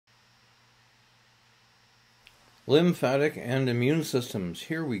Lymphatic and immune systems.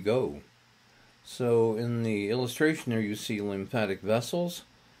 Here we go. So in the illustration there you see lymphatic vessels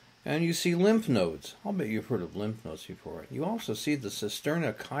and you see lymph nodes. I'll bet you've heard of lymph nodes before. You also see the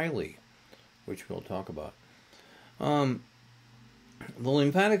cisterna chyli, which we'll talk about. The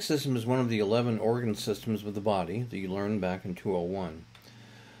lymphatic system is one of the 11 organ systems of the body that you learned back in 201.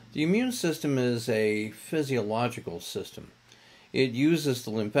 The immune system is a physiological system. It uses the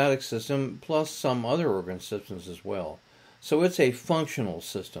lymphatic system plus some other organ systems as well. So it's a functional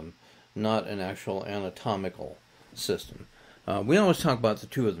system, not an actual anatomical system. We always talk about the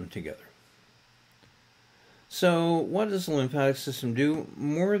two of them together. So what does the lymphatic system do?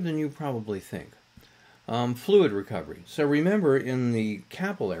 More than you probably think. Fluid recovery. So remember, in the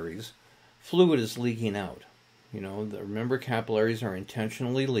capillaries, fluid is leaking out. Remember, capillaries are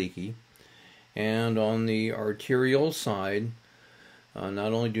intentionally leaky. And on the arterial side,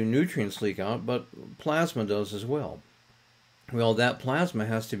 not only do nutrients leak out, but plasma does as well. Well, that plasma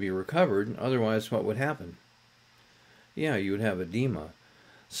has to be recovered, otherwise what would happen? Yeah, you would have edema.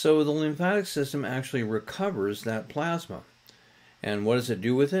 So the lymphatic system actually recovers that plasma. And what does it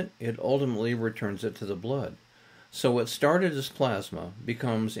do with it? It ultimately returns it to the blood. So what started as plasma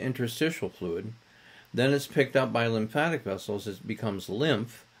becomes interstitial fluid, then it's picked up by lymphatic vessels, it becomes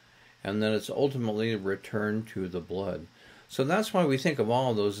lymph, and then it's ultimately returned to the blood. So that's why we think of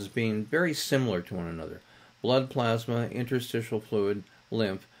all of those as being very similar to one another. Blood plasma, interstitial fluid,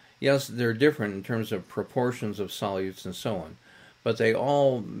 lymph. Yes, they're different in terms of proportions of solutes and so on, but they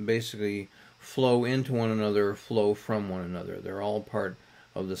all basically flow into one another, flow from one another. They're all part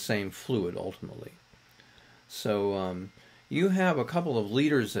of the same fluid ultimately. So you have a couple of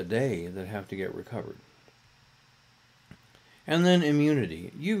liters a day that have to get recovered. And then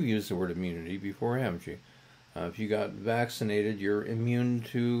immunity. You've used the word immunity before, haven't you? If you got vaccinated, you're immune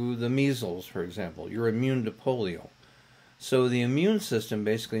to the measles, for example. You're immune to polio. So the immune system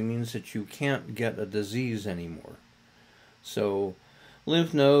basically means that you can't get a disease anymore. So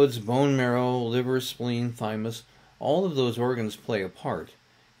lymph nodes, bone marrow, liver, spleen, thymus, all of those organs play a part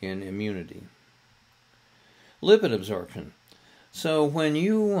in immunity. Lipid absorption. So when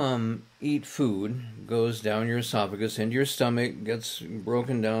you eat food, goes down your esophagus into your stomach, gets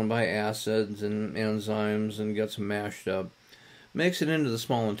broken down by acids and enzymes and gets mashed up, makes it into the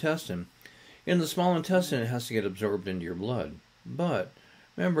small intestine. In the small intestine, it has to get absorbed into your blood. But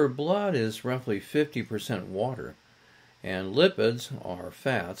remember, blood is roughly 50% water, and lipids are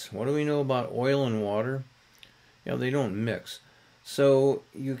fats. What do we know about oil and water? They don't mix. So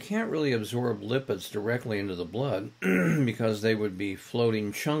you can't really absorb lipids directly into the blood because they would be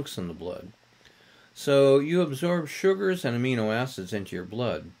floating chunks in the blood. So you absorb sugars and amino acids into your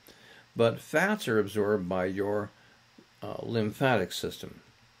blood, but fats are absorbed by your lymphatic system.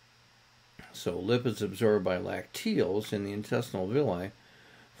 So lipids absorbed by lacteals in the intestinal villi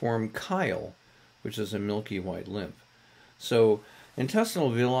form chyle, which is a milky white lymph. So intestinal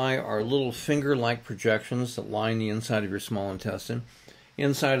villi are little finger-like projections that line the inside of your small intestine.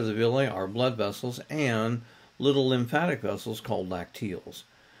 Inside of the villi are blood vessels and little lymphatic vessels called lacteals.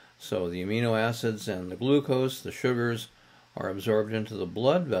 So the amino acids and the glucose, the sugars, are absorbed into the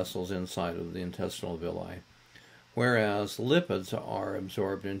blood vessels inside of the intestinal villi, whereas lipids are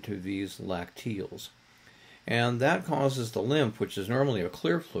absorbed into these lacteals. And that causes the lymph, which is normally a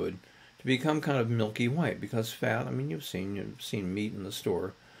clear fluid, to become kind of milky white, because fat, you've seen meat in the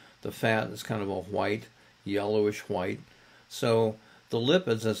store. The fat is kind of a white, yellowish white. So the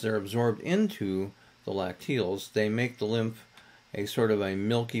lipids, as they're absorbed into the lacteals, they make the lymph a sort of a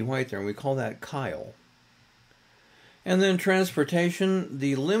milky white there, and we call that chyle. And then transportation,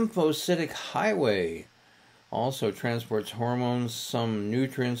 the lymphocytic highway also transports hormones, some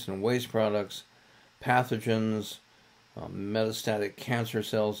nutrients and waste products, pathogens, metastatic cancer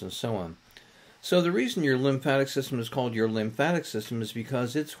cells, and so on. So the reason your lymphatic system is called your lymphatic system is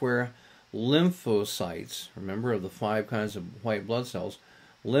because it's where lymphocytes, remember, of the 5 kinds of white blood cells,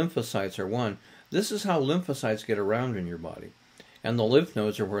 lymphocytes are one. This is how lymphocytes get around in your body. And the lymph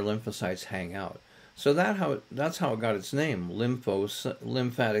nodes are where lymphocytes hang out. So that's how it got its name,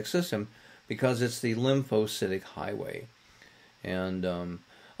 lymphatic system, because it's the lymphocytic highway. And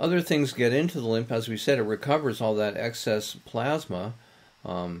other things get into the lymph. As we said, it recovers all that excess plasma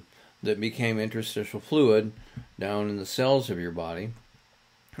that became interstitial fluid down in the cells of your body.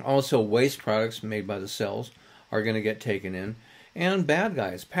 Also, waste products made by the cells are going to get taken in. And bad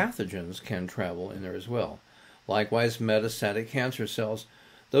guys, pathogens, can travel in there as well. Likewise, metastatic cancer cells.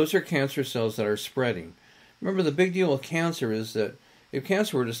 Those are cancer cells that are spreading. Remember, the big deal with cancer is that if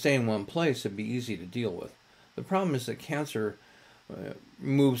cancer were to stay in one place, it'd be easy to deal with. The problem is that cancer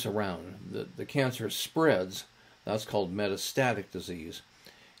moves around. The cancer spreads, That's called metastatic disease.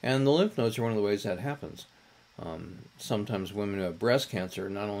 And the lymph nodes are one of the ways that happens. Sometimes women who have breast cancer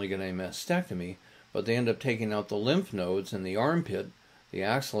not only get a mastectomy, but they end up taking out the lymph nodes in the armpit, the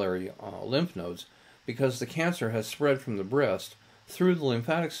axillary lymph nodes, because the cancer has spread from the breast through the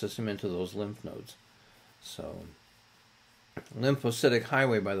lymphatic system into those lymph nodes. So, lymphocytic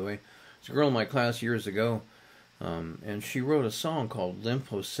highway, by the way, there's a girl in my class years ago, and she wrote a song called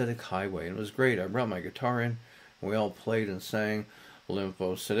Lymphocytic Highway, and it was great. I brought my guitar in, and we all played and sang,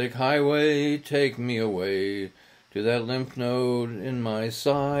 Lymphocytic highway, take me away to that lymph node in my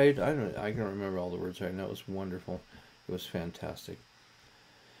side. I can remember all the words right now. It was wonderful. It was fantastic.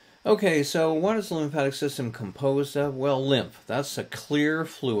 Okay, so what is the lymphatic system composed of? Well, lymph. That's a clear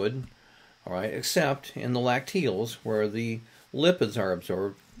fluid, all right, except in the lacteals where the lipids are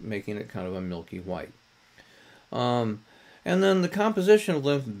absorbed, making it kind of a milky white. And then the composition of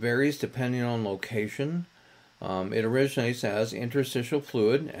lymph varies depending on location. It originates as interstitial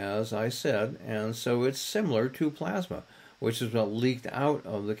fluid, as I said, and so it's similar to plasma, which is what leaked out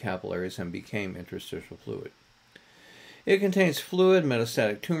of the capillaries and became interstitial fluid. It contains fluid,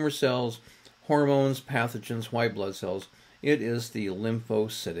 metastatic tumor cells, hormones, pathogens, white blood cells. It is the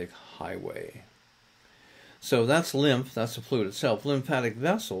lymphocytic highway. So that's lymph, that's the fluid itself. Lymphatic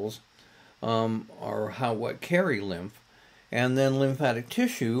vessels are what carry lymph, and then lymphatic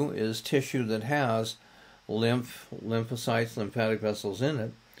tissue is tissue that has lymphocytes, lymphatic vessels in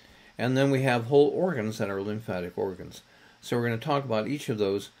it, and then we have whole organs that are lymphatic organs. So we're going to talk about each of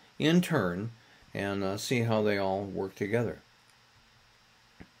those in turn and see how they all work together.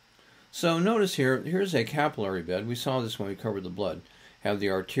 So notice here's a capillary bed. We saw this when we covered the blood. Have the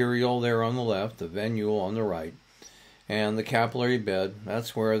arteriole there on the left, the venule on the right, and the capillary bed.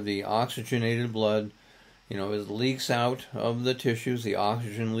 That's where the oxygenated blood, it leaks out of the tissues. The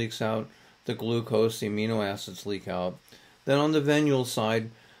oxygen leaks out. The glucose, the amino acids leak out. Then on the venule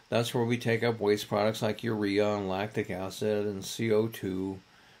side, that's where we take up waste products like urea and lactic acid and CO2,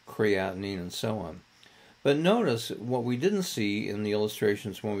 creatinine, and so on. But notice what we didn't see in the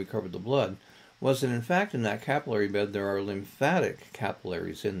illustrations when we covered the blood was that in fact in that capillary bed there are lymphatic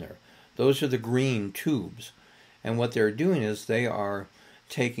capillaries in there. Those are the green tubes. And what they're doing is they are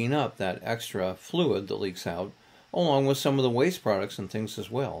taking up that extra fluid that leaks out along with some of the waste products and things as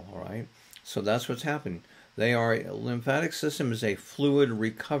well, all right? So that's what's happening. Lymphatic system is a fluid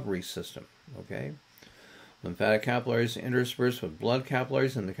recovery system, okay? Lymphatic capillaries intersperse with blood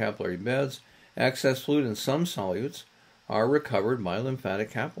capillaries in the capillary beds. Excess fluid and some solutes are recovered by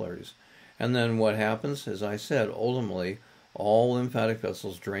lymphatic capillaries. And then what happens, as I said, ultimately all lymphatic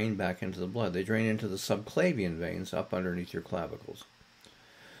vessels drain back into the blood. They drain into the subclavian veins up underneath your clavicles.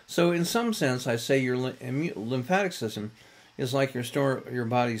 So in some sense, I say your lymphatic system is like your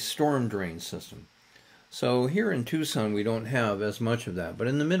body's storm drain system. So here in Tucson, we don't have as much of that. But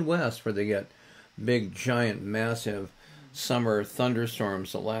in the Midwest, where they get big, giant, massive summer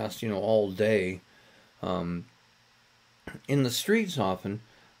thunderstorms that last, all day, in the streets often,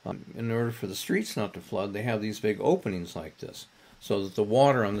 in order for the streets not to flood, they have these big openings like this, so that the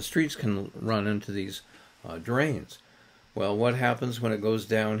water on the streets can run into these drains. Well, what happens when it goes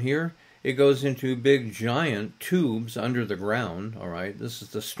down here? It goes into big giant tubes under the ground, all right? This is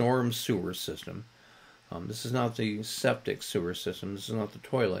the storm sewer system. This is not the septic sewer system. This is not the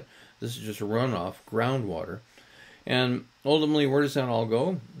toilet. This is just runoff groundwater. And ultimately, where does that all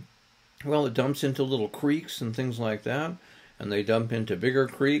go? Well, it dumps into little creeks and things like that, and they dump into bigger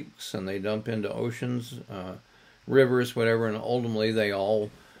creeks, and they dump into oceans, rivers, whatever, and ultimately they all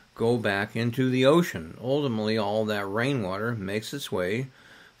go back into the ocean. Ultimately, all that rainwater makes its way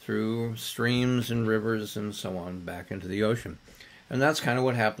through streams and rivers and so on back into the ocean. And that's kind of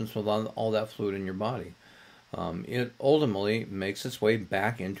what happens with all that fluid in your body. It ultimately makes its way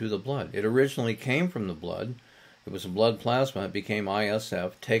back into the blood. It originally came from the blood. It was a blood plasma. It became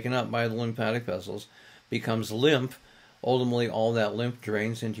ISF, taken up by the lymphatic vessels, becomes lymph. Ultimately, all that lymph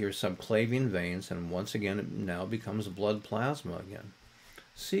drains into your subclavian veins, and once again, it now becomes blood plasma again.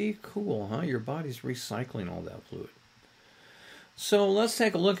 See, cool, huh? Your body's recycling all that fluid. So let's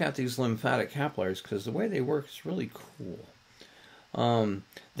take a look at these lymphatic capillaries, because the way they work is really cool.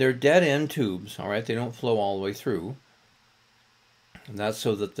 They're dead-end tubes, all right? They don't flow all the way through. And that's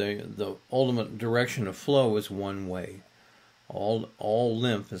so that the ultimate direction of flow is one way. All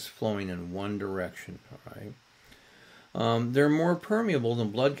lymph is flowing in one direction, all right? They're more permeable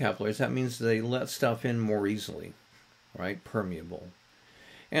than blood capillaries. That means they let stuff in more easily, right? Permeable.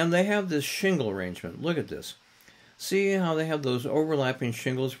 And they have this shingle arrangement. Look at this. See how they have those overlapping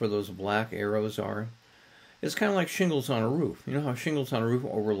shingles where those black arrows are? It's kind of like shingles on a roof. You know how shingles on a roof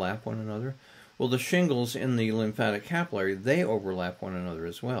overlap one another? Well, the shingles in the lymphatic capillary, they overlap one another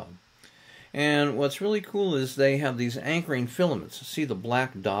as well. And what's really cool is they have these anchoring filaments. See the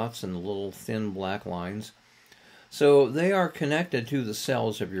black dots and the little thin black lines? So they are connected to the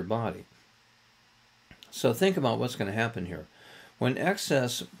cells of your body. So think about what's going to happen here. When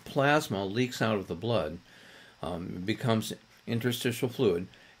excess plasma leaks out of the blood, it becomes interstitial fluid,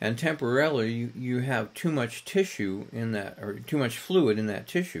 and temporarily you have too much tissue in that, or too much fluid in that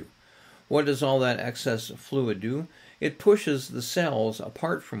tissue. What does all that excess fluid do? It pushes the cells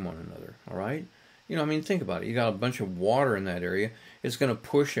apart from one another, all right? You know, I mean, think about it. You got a bunch of water in that area. It's going to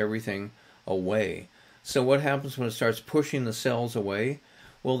push everything away. So what happens when it starts pushing the cells away?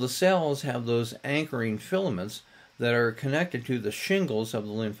 Well, the cells have those anchoring filaments that are connected to the shingles of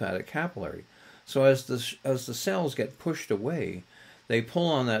the lymphatic capillary. So as the cells get pushed away, they pull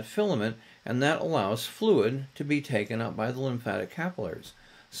on that filament, and that allows fluid to be taken up by the lymphatic capillaries.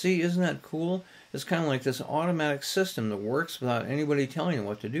 See, isn't that cool? It's kind of like this automatic system that works without anybody telling you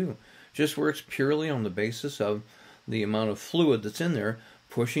what to do. Just works purely on the basis of the amount of fluid that's in there,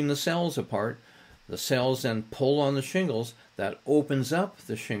 pushing the cells apart. The cells then pull on the shingles. That opens up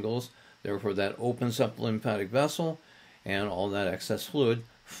the shingles. Therefore, that opens up the lymphatic vessel, and all that excess fluid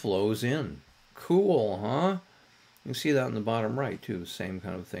flows in. Cool, huh? You can see that in the bottom right, too. Same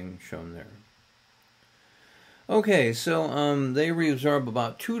kind of thing shown there. Okay, so they reabsorb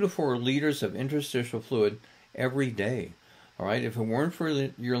about 2 to 4 liters of interstitial fluid every day. All right, if it weren't for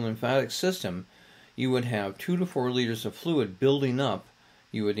your lymphatic system, you would have 2 to 4 liters of fluid building up.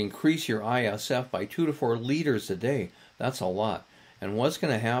 You would increase your ISF by 2 to 4 liters a day. That's a lot. And what's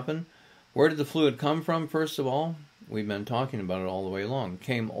going to happen? Where did the fluid come from, first of all? We've been talking about it all the way along. It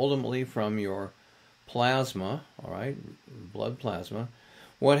came ultimately from your plasma, all right, blood plasma.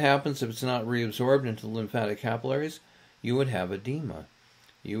 What happens if it's not reabsorbed into the lymphatic capillaries? You would have edema.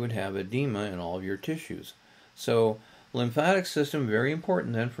 You would have edema in all of your tissues. So lymphatic system, very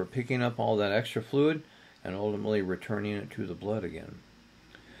important then for picking up all that extra fluid and ultimately returning it to the blood again.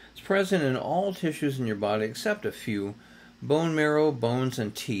 It's present in all tissues in your body except a few. Bone marrow, bones,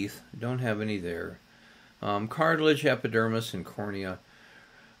 and teeth. Don't have any there. Cartilage, epidermis, and cornea.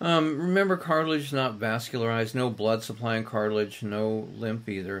 Remember, cartilage is not vascularized, no blood supply in cartilage, no lymph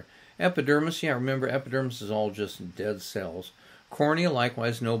either. Epidermis, yeah, remember, epidermis is all just dead cells. Cornea,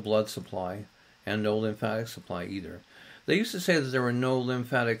 likewise, no blood supply, and no lymphatic supply either. They used to say that there were no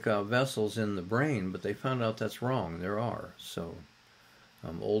lymphatic vessels in the brain, but they found out that's wrong. There are. So,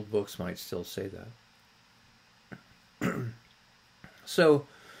 old books might still say that. So,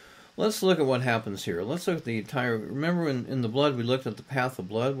 let's look at what happens here. Let's look at the entire... Remember in the blood we looked at the path of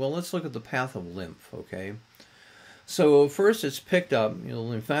blood? Well, let's look at the path of lymph, okay? So first it's picked up,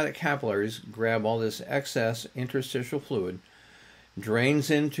 lymphatic capillaries grab all this excess interstitial fluid,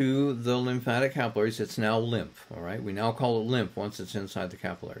 drains into the lymphatic capillaries. It's now lymph, all right? We now call it lymph once it's inside the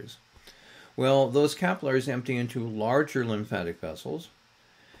capillaries. Well, those capillaries empty into larger lymphatic vessels,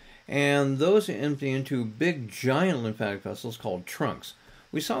 and those empty into big, giant lymphatic vessels called trunks.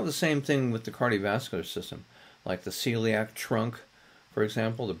 We saw the same thing with the cardiovascular system, like the celiac trunk, for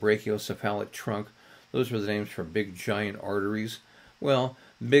example, the brachiocephalic trunk. Those were the names for big, giant arteries. Well,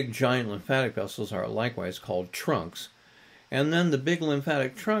 big, giant lymphatic vessels are likewise called trunks. And then the big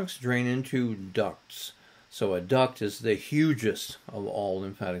lymphatic trunks drain into ducts. So a duct is the hugest of all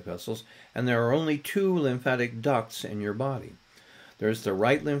lymphatic vessels, and there are only 2 lymphatic ducts in your body. There's the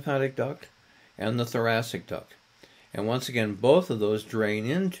right lymphatic duct and the thoracic duct. And once again, both of those drain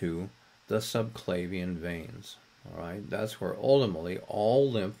into the subclavian veins. All right, that's where ultimately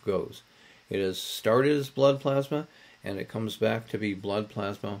all lymph goes. It is started as blood plasma, and it comes back to be blood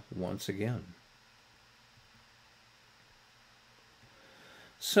plasma once again.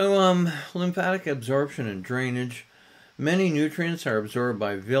 So, lymphatic absorption and drainage. Many nutrients are absorbed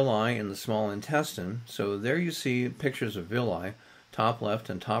by villi in the small intestine. So there you see pictures of villi, top left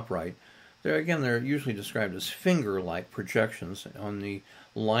and top right. They're usually described as finger-like projections on the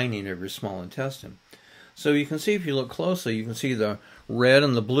lining of your small intestine. So you can see, if you look closely, you can see the red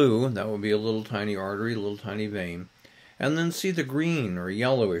and the blue. That would be a little tiny artery, a little tiny vein. And then see the green or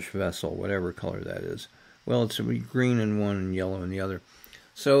yellowish vessel, whatever color that is. Well, it's green in one and yellow in the other.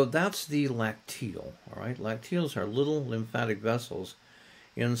 So that's the lacteal, all right? Lacteals are little lymphatic vessels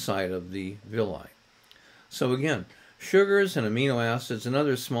inside of the villi. So again, sugars and amino acids and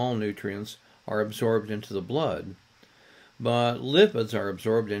other small nutrients are absorbed into the blood, but lipids are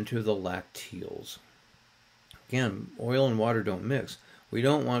absorbed into the lacteals. Again, oil and water don't mix. We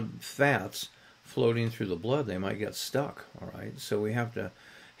don't want fats floating through the blood. They might get stuck, all right? So we have to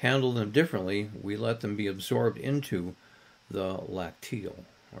handle them differently. We let them be absorbed into the lacteal,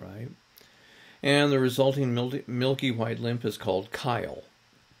 all right? And the resulting milky white lymph is called chyle,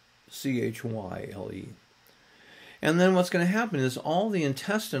 C-H-Y-L-E. And then what's going to happen is all the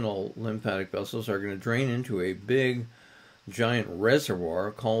intestinal lymphatic vessels are going to drain into a big, giant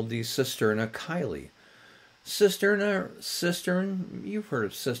reservoir called the cisterna chyli. Cistern, you've heard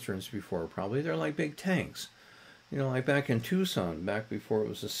of cisterns before probably. They're like big tanks. You know, like back in Tucson, back before it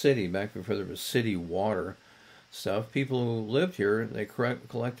was a city, back before there was city water stuff, people who lived here, they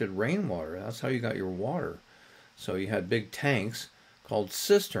collected rainwater. That's how you got your water. So you had big tanks called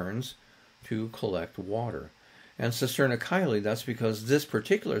cisterns to collect water. And cisterna chyli, that's because this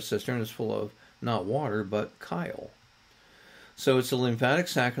particular cistern is full of not water, but chyle. So it's a lymphatic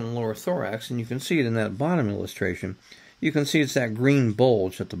sac in the lower thorax, and you can see it in that bottom illustration. You can see it's that green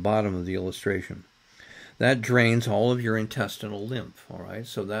bulge at the bottom of the illustration. That drains all of your intestinal lymph, all right?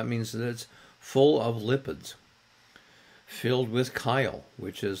 So that means that it's full of lipids, filled with chyle,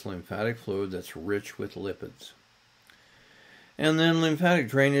 which is lymphatic fluid that's rich with lipids. And then lymphatic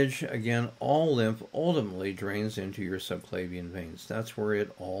drainage, again, all lymph ultimately drains into your subclavian veins. That's where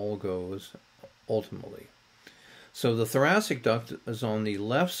it all goes ultimately. So the thoracic duct is on the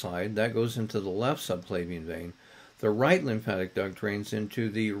left side. That goes into the left subclavian vein. The right lymphatic duct drains into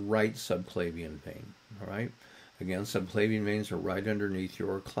the right subclavian vein. All right? Again, subclavian veins are right underneath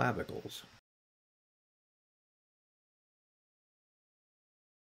your clavicles.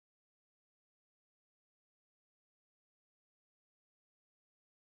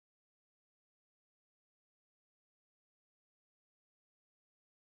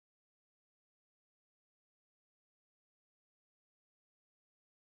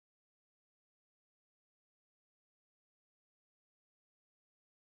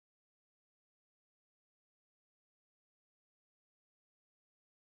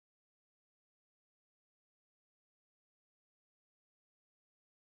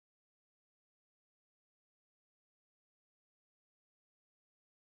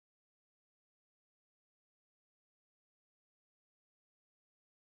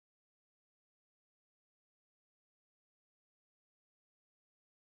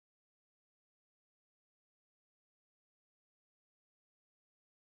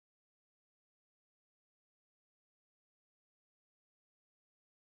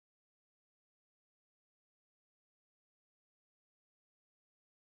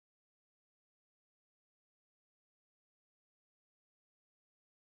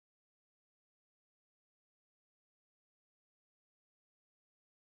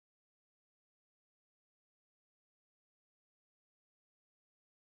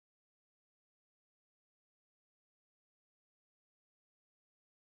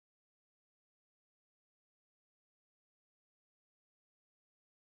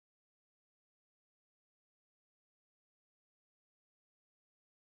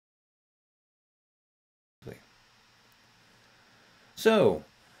 So,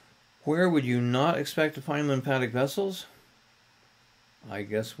 where would you not expect to find lymphatic vessels? I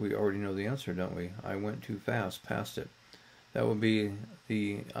guess we already know the answer, don't we? I went too fast past it. That would be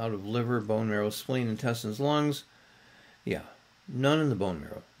out of liver, bone marrow, spleen, intestines, lungs. Yeah, none in the bone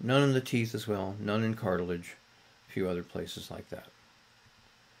marrow. None in the teeth as well. None in cartilage. A few other places like that.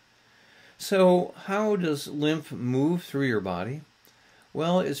 So, how does lymph move through your body?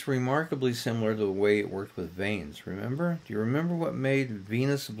 Well, it's remarkably similar to the way it worked with veins. Remember? Do you remember what made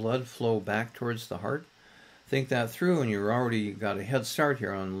venous blood flow back towards the heart? Think that through and you've already got a head start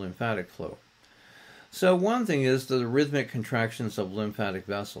here on lymphatic flow. So one thing is the rhythmic contractions of lymphatic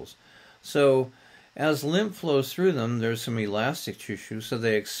vessels. So as lymph flows through them, there's some elastic tissue, so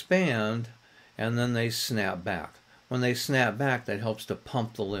they expand and then they snap back. When they snap back, that helps to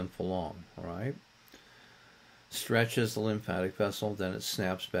pump the lymph along, right? Stretches the lymphatic vessel, then it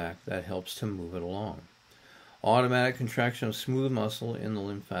snaps back. That helps to move it along. Automatic contraction of smooth muscle in the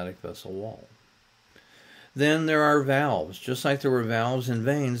lymphatic vessel wall. Then there are valves. Just like there were valves in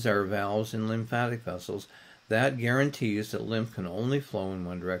veins, there are valves in lymphatic vessels. That guarantees that lymph can only flow in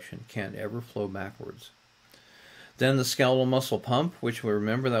one direction, can't ever flow backwards. Then the skeletal muscle pump, which we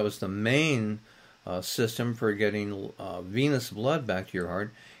remember that was the main system for getting venous blood back to your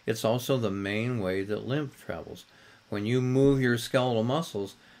heart. It's also the main way that lymph travels. When you move your skeletal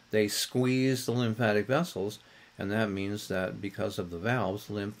muscles, they squeeze the lymphatic vessels, and that means that because of the valves,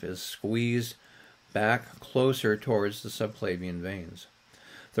 lymph is squeezed back closer towards the subclavian veins.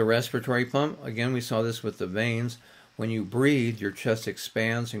 The respiratory pump, again, we saw this with the veins. When you breathe, your chest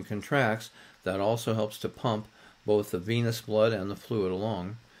expands and contracts. That also helps to pump both the venous blood and the fluid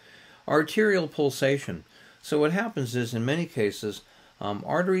along. Arterial pulsation. So what happens is, in many cases,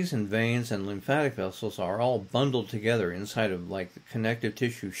 arteries and veins and lymphatic vessels are all bundled together inside of like connective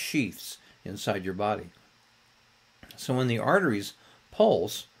tissue sheaths inside your body. So when the arteries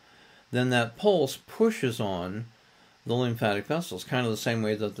pulse, then that pulse pushes on the lymphatic vessels, kind of the same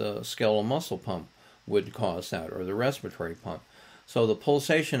way that the skeletal muscle pump would cause that, or the respiratory pump. So the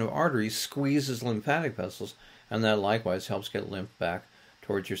pulsation of arteries squeezes lymphatic vessels, and that likewise helps get lymph back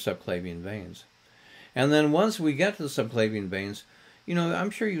towards your subclavian veins. And then once we get to the subclavian veins, you know,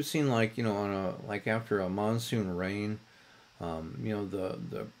 I'm sure you've seen, like, you know, on a, like after a monsoon rain, you know,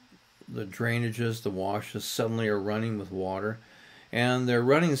 the drainages, the washes suddenly are running with water, and they're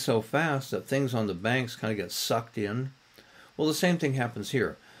running so fast that things on the banks kind of get sucked in. Well, the same thing happens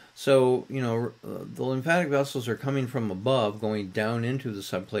here. So, you know, the lymphatic vessels are coming from above, going down into the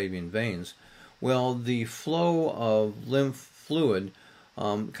subclavian veins. Well, the flow of lymph fluid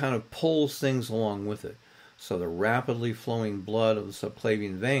kind of pulls things along with it. So the rapidly flowing blood of the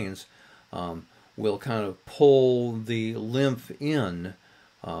subclavian veins will kind of pull the lymph in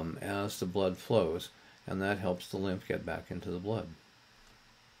as the blood flows, and that helps the lymph get back into the blood.